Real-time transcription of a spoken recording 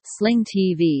Sling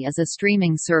TV is a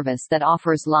streaming service that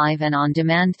offers live and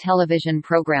on-demand television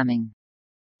programming.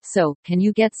 So, can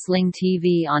you get Sling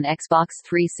TV on Xbox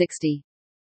 360?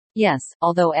 Yes,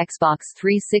 although Xbox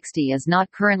 360 is not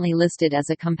currently listed as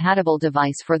a compatible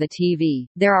device for the TV,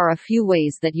 there are a few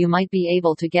ways that you might be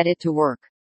able to get it to work.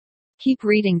 Keep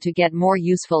reading to get more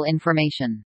useful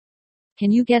information. Can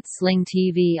you get Sling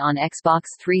TV on Xbox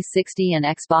 360 and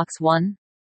Xbox One?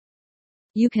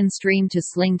 You can stream to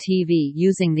Sling TV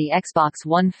using the Xbox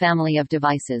One family of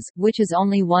devices, which is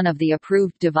only one of the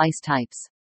approved device types.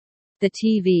 The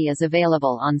TV is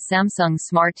available on Samsung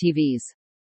Smart TVs.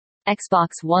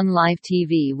 Xbox One Live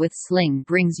TV with Sling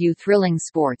brings you thrilling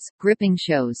sports, gripping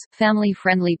shows,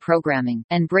 family-friendly programming,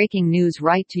 and breaking news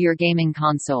right to your gaming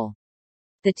console.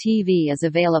 The TV is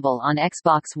available on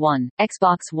Xbox One,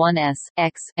 Xbox One S,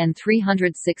 X, and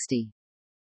 360.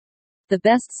 The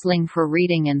best Sling for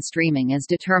reading and streaming is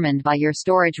determined by your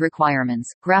storage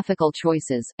requirements, graphical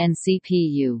choices, and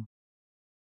CPU.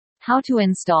 How to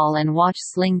install and watch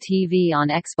Sling TV on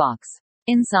Xbox.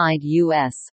 Inside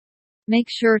US. Make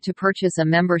sure to purchase a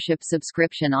membership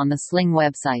subscription on the Sling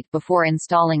website before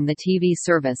installing the TV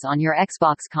service on your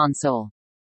Xbox console.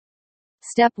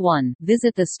 Step 1.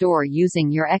 Visit the store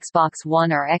using your Xbox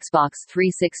One or Xbox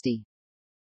 360.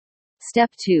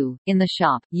 Step 2. In the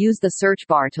shop, use the search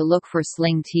bar to look for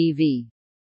Sling TV.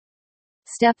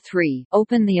 Step 3.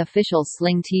 Open the official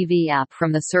Sling TV app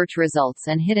from the search results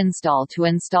and hit Install to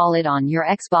install it on your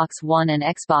Xbox One and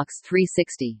Xbox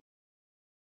 360.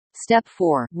 Step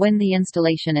 4. When the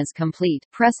installation is complete,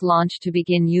 press Launch to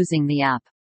begin using the app.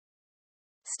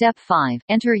 Step 5.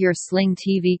 Enter your Sling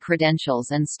TV credentials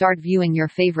and start viewing your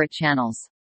favorite channels.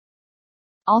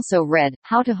 Also read,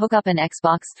 how to hook up an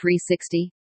Xbox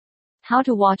 360? How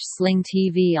to watch Sling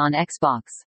TV on Xbox.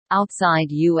 Outside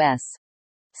US.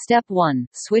 Step 1.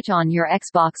 Switch on your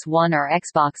Xbox One or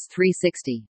Xbox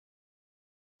 360.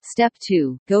 Step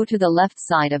 2. Go to the left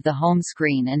side of the home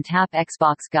screen and tap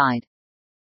Xbox Guide.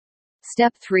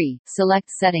 Step 3.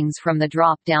 Select Settings from the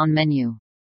drop-down menu.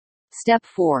 Step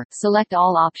 4. Select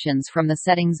all options from the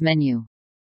Settings menu.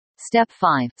 Step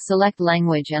 5. Select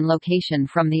Language and Location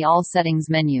from the All Settings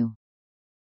menu.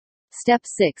 Step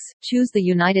 6. Choose the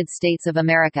United States of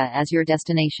America as your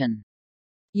destination.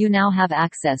 You now have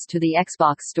access to the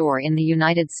Xbox Store in the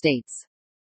United States.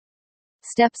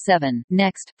 Step 7.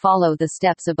 Next, follow the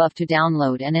steps above to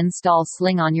download and install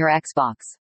Sling on your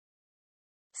Xbox.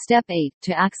 Step 8.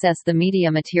 To access the media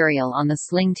material on the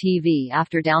Sling TV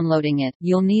after downloading it,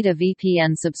 you'll need a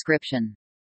VPN subscription.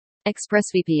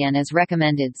 ExpressVPN is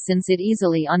recommended since it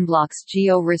easily unblocks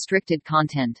geo-restricted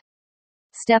content.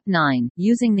 Step 9.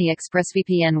 Using the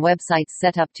ExpressVPN website's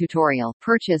setup tutorial,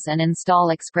 purchase and install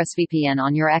ExpressVPN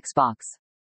on your Xbox.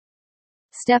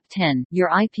 Step 10. Your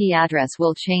IP address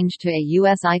will change to a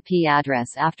US IP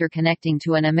address after connecting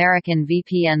to an American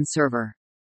VPN server.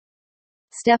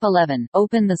 Step 11.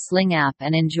 Open the Sling app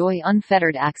and enjoy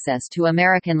unfettered access to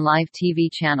American live TV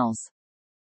channels.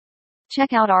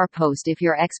 Check out our post if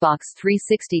your Xbox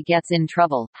 360 gets in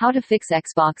trouble. How to fix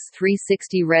Xbox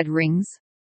 360 red rings?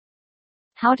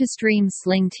 How to stream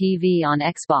Sling TV on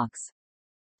Xbox.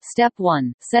 Step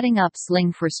 1. Setting up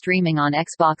Sling for streaming on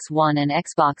Xbox One and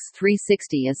Xbox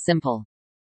 360 is simple.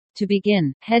 To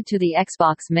begin, head to the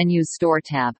Xbox menu's Store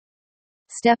tab.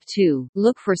 Step 2.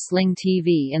 Look for Sling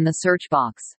TV in the search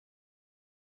box.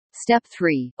 Step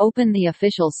 3. Open the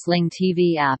official Sling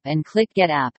TV app and click Get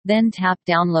App, then tap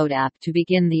Download App to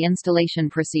begin the installation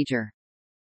procedure.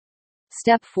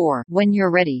 Step 4. When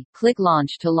you're ready, click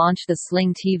Launch to launch the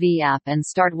Sling TV app and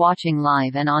start watching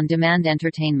live and on-demand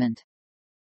entertainment.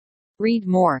 Read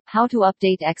more, how to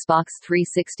update Xbox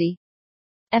 360?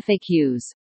 FAQs.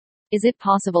 Is it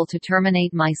possible to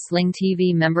terminate my Sling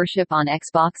TV membership on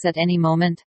Xbox at any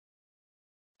moment?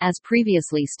 As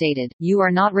previously stated, you are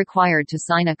not required to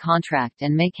sign a contract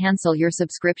and may cancel your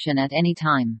subscription at any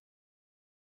time.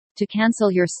 To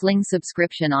cancel your Sling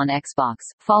subscription on Xbox,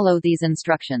 follow these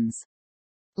instructions.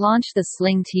 Launch the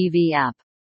Sling TV app.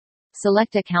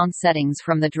 Select Account Settings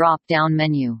from the drop-down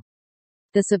menu.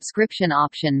 The subscription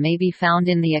option may be found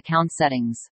in the account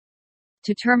settings.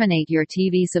 To terminate your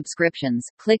TV subscriptions,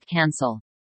 click Cancel.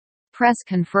 Press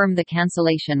Confirm the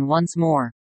cancellation once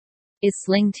more. Is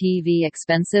Sling TV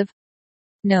expensive?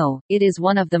 No, it is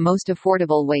one of the most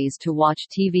affordable ways to watch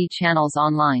TV channels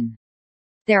online.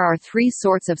 There are 3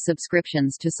 sorts of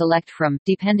subscriptions to select from,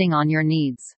 depending on your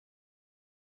needs.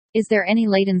 Is there any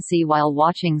latency while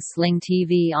watching Sling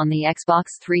TV on the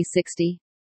Xbox 360?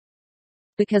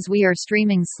 Because we are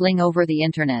streaming Sling over the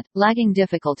internet, lagging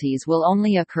difficulties will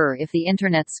only occur if the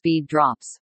internet speed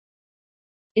drops.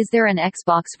 Is there an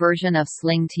Xbox version of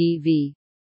Sling TV?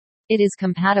 It is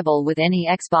compatible with any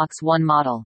Xbox One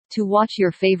model. To watch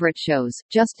your favorite shows,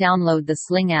 just download the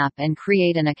Sling app and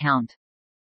create an account.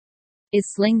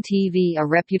 Is Sling TV a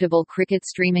reputable cricket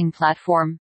streaming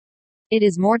platform? It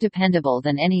is more dependable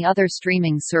than any other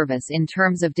streaming service in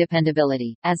terms of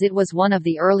dependability, as it was one of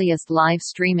the earliest live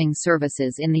streaming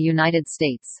services in the United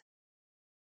States.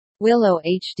 Willow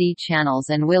HD channels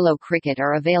and Willow Cricket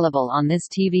are available on this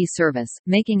TV service,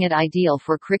 making it ideal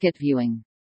for cricket viewing.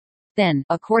 Then,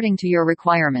 according to your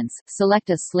requirements, select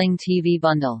a Sling TV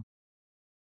bundle.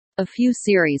 A few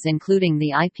series including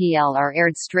the IPL are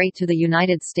aired straight to the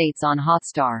United States on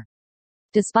Hotstar.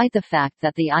 Despite the fact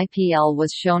that the IPL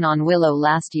was shown on Willow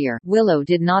last year, Willow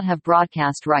did not have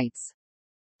broadcast rights.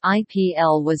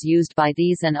 IPL was used by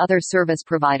these and other service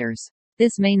providers.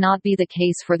 This may not be the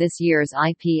case for this year's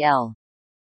IPL.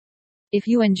 If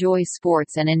you enjoy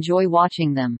sports and enjoy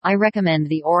watching them, I recommend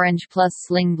the Orange Plus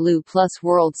Sling Blue Plus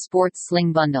World Sports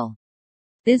Sling Bundle.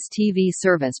 This TV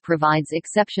service provides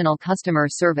exceptional customer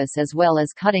service as well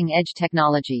as cutting-edge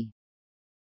technology.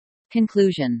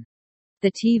 Conclusion.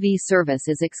 The TV service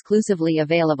is exclusively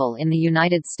available in the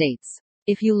United States.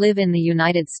 If you live in the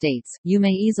United States, you may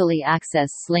easily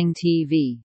access Sling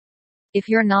TV. If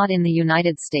you're not in the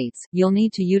United States, you'll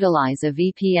need to utilize a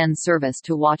VPN service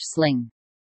to watch Sling.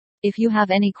 If you have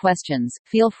any questions,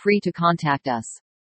 feel free to contact us.